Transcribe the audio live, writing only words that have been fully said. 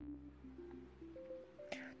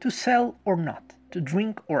To sell or not, to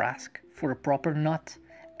drink or ask, for a proper not,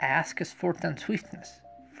 ask us for thine swiftness,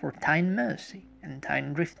 for thine mercy and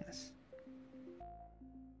thine driftness.